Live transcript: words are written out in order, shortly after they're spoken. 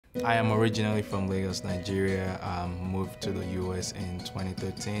I am originally from Lagos, Nigeria. Moved to the US in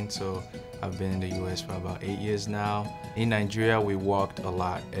 2013, so I've been in the US for about 8 years now. In Nigeria, we walked a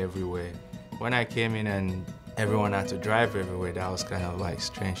lot everywhere. When I came in and everyone had to drive everywhere, that was kind of like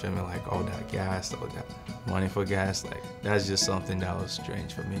strange for me, like all that gas, all that money for gas, like that's just something that was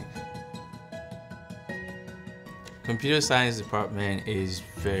strange for me. Computer science department is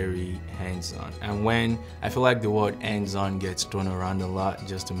very hands-on, and when I feel like the word hands-on gets thrown around a lot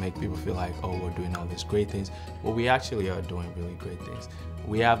just to make people feel like, oh, we're doing all these great things, but we actually are doing really great things.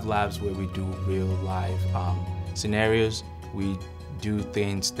 We have labs where we do real life scenarios. We do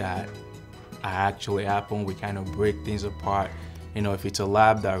things that actually happen. We kind of break things apart. You know, if it's a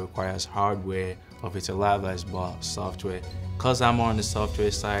lab that requires hardware, or if it's a lab that's about software. Because I'm on the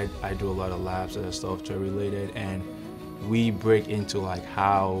software side, I do a lot of labs that are software related, and we break into like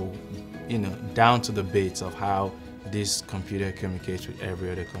how, you know, down to the bits of how this computer communicates with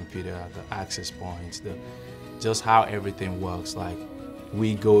every other computer, the access points, just how everything works. Like,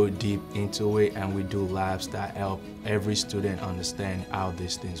 we go deep into it and we do labs that help every student understand how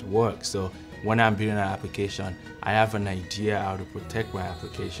these things work. So when I'm building an application, I have an idea how to protect my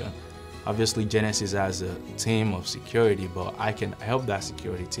application. Obviously, Genesis has a team of security, but I can help that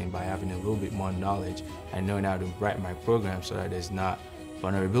security team by having a little bit more knowledge and knowing how to write my program so that there's not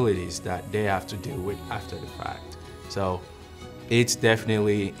vulnerabilities that they have to deal with after the fact. So it's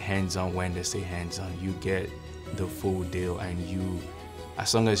definitely hands-on. When they say hands-on, you get the full deal, and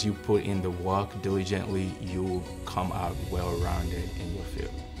as long as you put in the work diligently, you come out well-rounded in your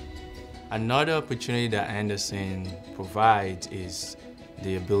field. Another opportunity that Anderson provides is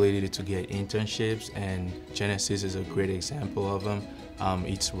the ability to get internships, and Genesis is a great example of them.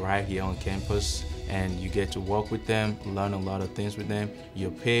 It's right here on campus, and you get to work with them, learn a lot of things with them. You're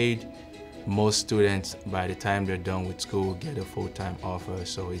paid. Most students, by the time they're done with school, get a full-time offer,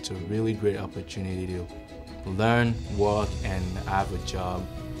 so it's a really great opportunity to learn, work, and have a job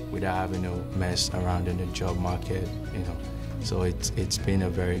without having to mess around in the job market, you know. So it's been a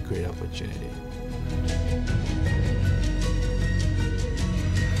very great opportunity.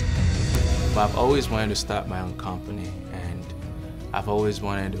 But I've always wanted to start my own company, and I've always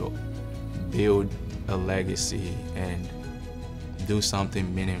wanted to build a legacy and do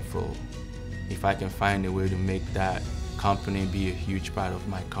something meaningful. If I can find a way to make that company be a huge part of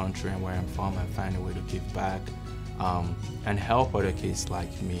my country and where I'm from, and find a way to give back and help other kids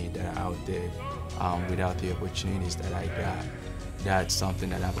like me that are out there without the opportunities that I got, that's something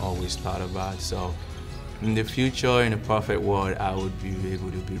that I've always thought about. So in the future, in a perfect world, I would be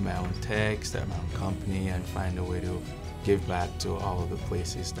able to build my own tech, start my own company, and find a way to give back to all of the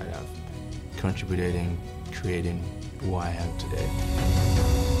places that I've contributed in creating who I am today.